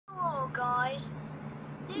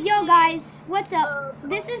Yo guys, what's up?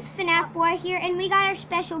 This is FNAF Boy here, and we got our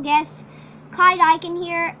special guest, Kai Diekan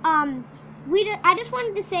here. I just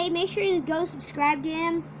wanted to say, make sure to go subscribe to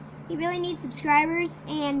him. He really needs subscribers,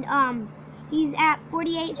 and he's at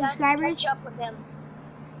 48 subscribers. Catch up with him.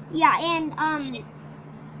 Yeah, and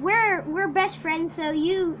we're best friends, so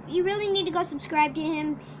you really need to go subscribe to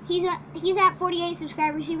him. He's at 48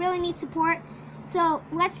 subscribers. He really needs support. So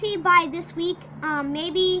let's see by this week,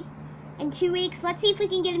 maybe in 2 weeks, let's see if we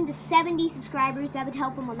can get him to 70 subscribers. That would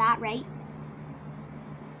help him a lot, right?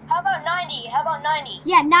 How about 90? How about 90?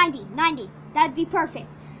 Yeah, 90. That'd be perfect.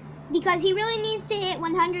 Because he really needs to hit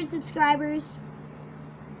 100 subscribers.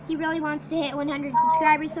 He really wants to hit 100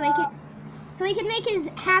 subscribers so he can make his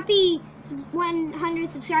happy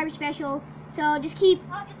 100 subscriber special. So just keep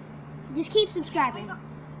subscribing.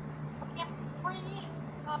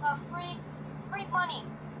 Free money.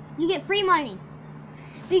 You get free money.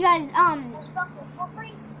 Because or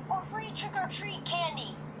free trick or treat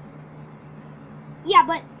candy. Yeah,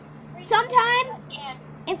 but sometime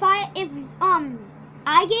if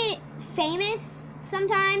I get famous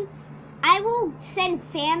sometime, I will send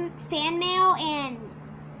fan mail, and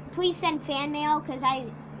please send fan mail, because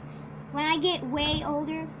when I get way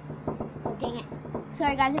older, oh dang it,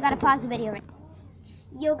 sorry guys, I gotta pause the video right now.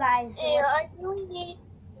 Yo guys, so yeah, I really need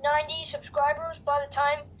 90 subscribers by the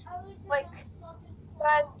time, like,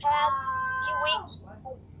 past few weeks.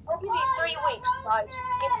 I'll give you 3 weeks, guys.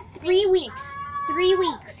 3 weeks. 3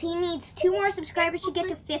 weeks. He needs 2 more subscribers to get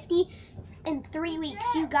to 50. In 3 weeks,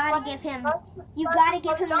 you gotta give him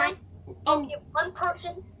 9. I'll give one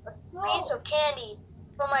person a piece of candy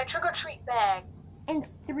from my trick or treat bag. In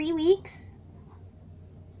 3 weeks?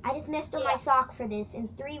 I just messed up my sock for this. In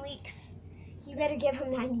 3 weeks, you better give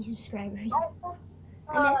him 90 subscribers.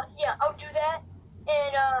 Yeah, I'll do that.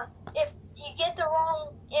 And if you get the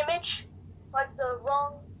wrong image, like the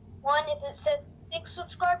wrong one, if it says 6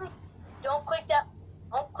 subscribers, don't click that.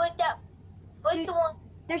 Click the one.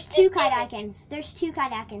 There's 2 Kai Diekans. There's 2 Kai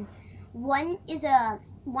Diekans.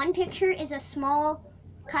 One picture is a small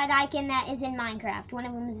Kai Diekan that is in Minecraft. One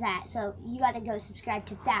of them is that. So you got to go subscribe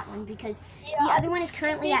to that one, because the other one is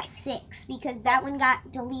currently at 6, because that one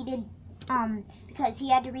got deleted because he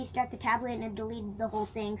had to restart the tablet and it deleted the whole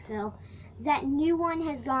thing. So that new one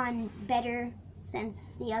has gone better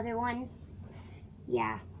since the other one.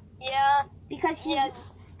 Yeah. Yeah. Because he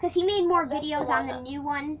made more videos on the new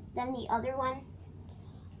one than the other one.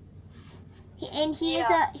 He is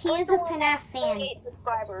a FNAF fan.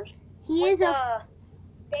 He is a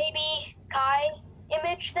baby Kai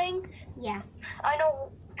image thing. Yeah. I know.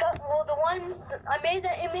 Well, the one I made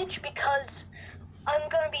that image because I'm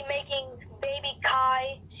gonna be making Baby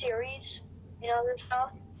Kai series and other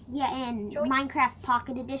stuff. Yeah, and Minecraft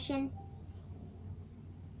Pocket Edition.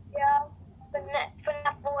 Yeah,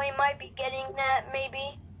 FNAF Boy might be getting that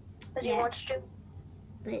maybe, because he wants to.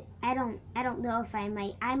 But I don't know if I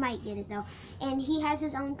might get it though. And he has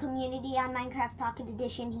his own community on Minecraft Pocket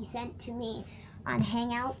Edition. He sent to me on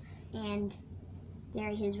Hangouts, and there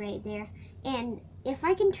he is right there. And if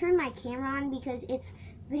I can turn my camera on, because its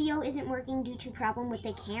video isn't working due to problem with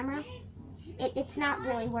the camera, it's not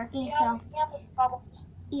really working. So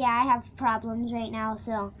yeah, I have problems right now.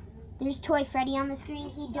 So there's Toy Freddy on the screen.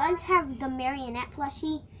 He does have the marionette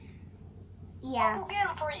plushie. Yeah. I'll go get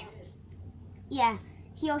him for you. Yeah.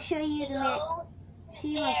 He'll show you the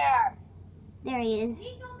see, look, there he is.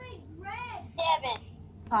 Devin.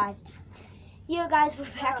 Paused. Yo guys, we're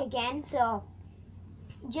back again. So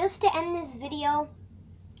just to end this video,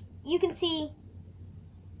 you can see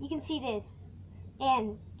this,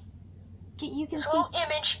 and you can see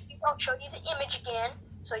image. I'll show you the image again,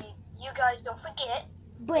 so you guys don't forget.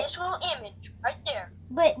 But this little image right there.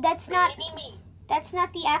 But that's not me. That's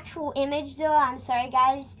not the actual image though. I'm sorry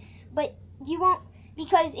guys, but you won't,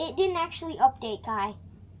 because it didn't actually update, Kai.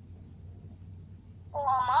 Well,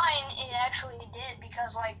 on mine it actually did,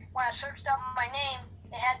 because like when I searched up my name,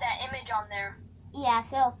 it had that image on there. Yeah,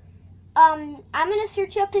 so I'm gonna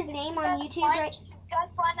search up his name on YouTube right. If you guys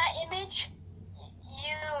find that image,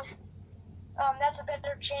 that's a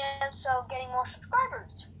better chance of getting more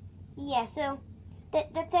subscribers. Yeah, so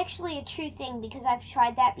that's actually a true thing, because I've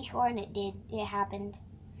tried that before and it happened.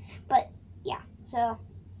 But yeah, so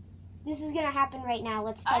this is gonna happen right now.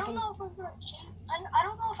 Let's type in. I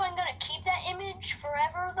don't know if I'm gonna keep that image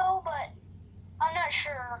forever though, but I'm not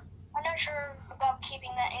sure. I'm not sure about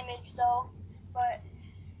keeping that image though, but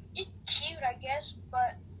it's cute, I guess.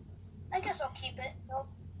 But I guess I'll keep it. So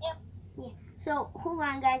yeah. So hold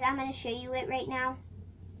on, guys. I'm gonna show you it right now.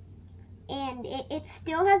 And it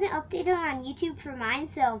still hasn't updated on YouTube for mine,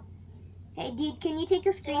 so hey dude, can you take a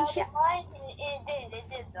screenshot? Yeah, it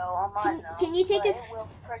did though. On mine though. Can you take but a it will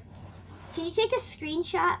pretty- Can you take a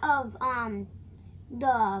screenshot of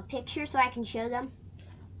the picture so I can show them?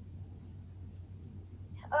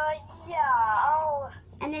 Yeah, I'll.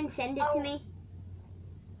 And then send it to me?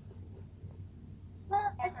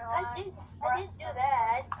 I didn't do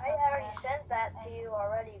that. I already sent that to you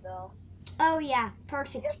already, though. Oh yeah,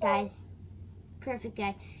 perfect guys. Perfect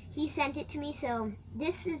guys. He sent it to me, so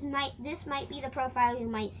this might be the profile you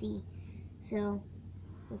might see. So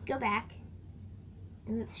let's go back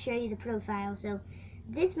and let's show you the profile. So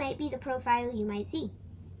this might be the profile you might see.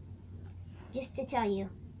 Just to tell you,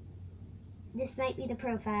 this might be the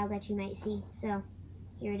profile that you might see. So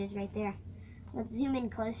here it is right there. Let's zoom in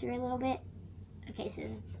closer a little bit. Okay, so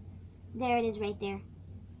there it is right there.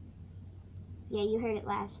 Yeah, you heard it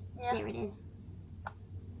last. Yeah. There it is.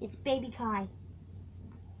 It's Baby Kai.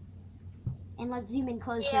 And let's zoom in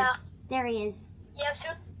closer. Yeah. There he is. Yeah, so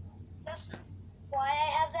that's why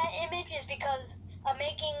I have that image is because I'm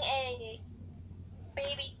making a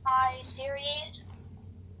Baby Eye series.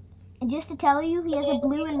 And just to tell you, he has a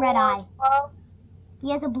blue and red eye.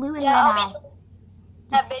 He has a blue and red I'll eye. be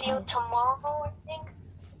that Just to video tell you. tomorrow, I think.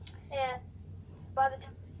 And by the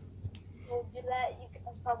time we'll do that, you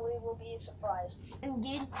guys probably will be surprised.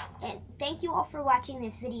 And thank you all for watching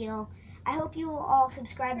this video. I hope you will all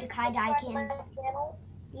subscribe to Kai Subscribe to Diekan. my channel.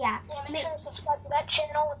 Yeah. Yeah, make sure to subscribe to that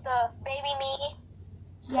channel with the baby me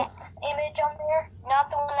Yeah. image on there. Not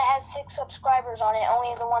the one that has 6 subscribers on it,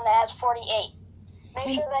 only the one that has 48. Make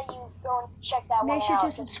And sure that you go and check that one Make out. sure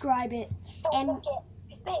to subscribe it. Don't forget.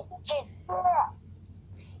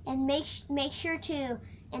 And make sure to,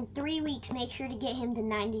 in 3 weeks, make sure to get him to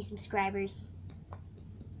 90 subscribers.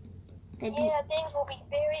 That'd be, Yeah, things will be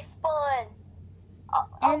very fun. I'll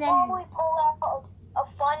And then- probably pull out a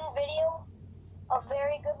fun video, a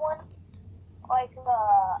very good one. Like,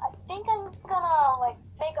 I think I'm gonna, like,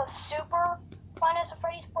 make a super Five Nights at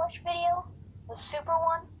Freddy's plush video. The super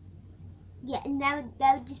one. yeah, and that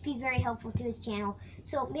would just be very helpful to his channel.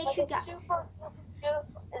 So make Like sure, a super,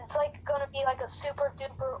 it's like gonna be like a super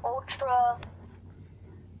duper ultra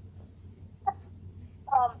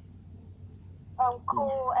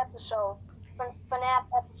cool episode, FNAF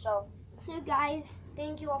episode. So guys,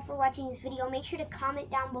 thank you all for watching this video. Make sure to comment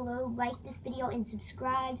down below, like this video, and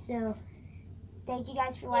subscribe. So thank you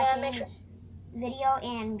guys for watching make this video,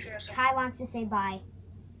 and Kai wants to say bye.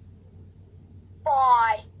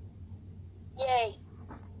 Bye. Yay.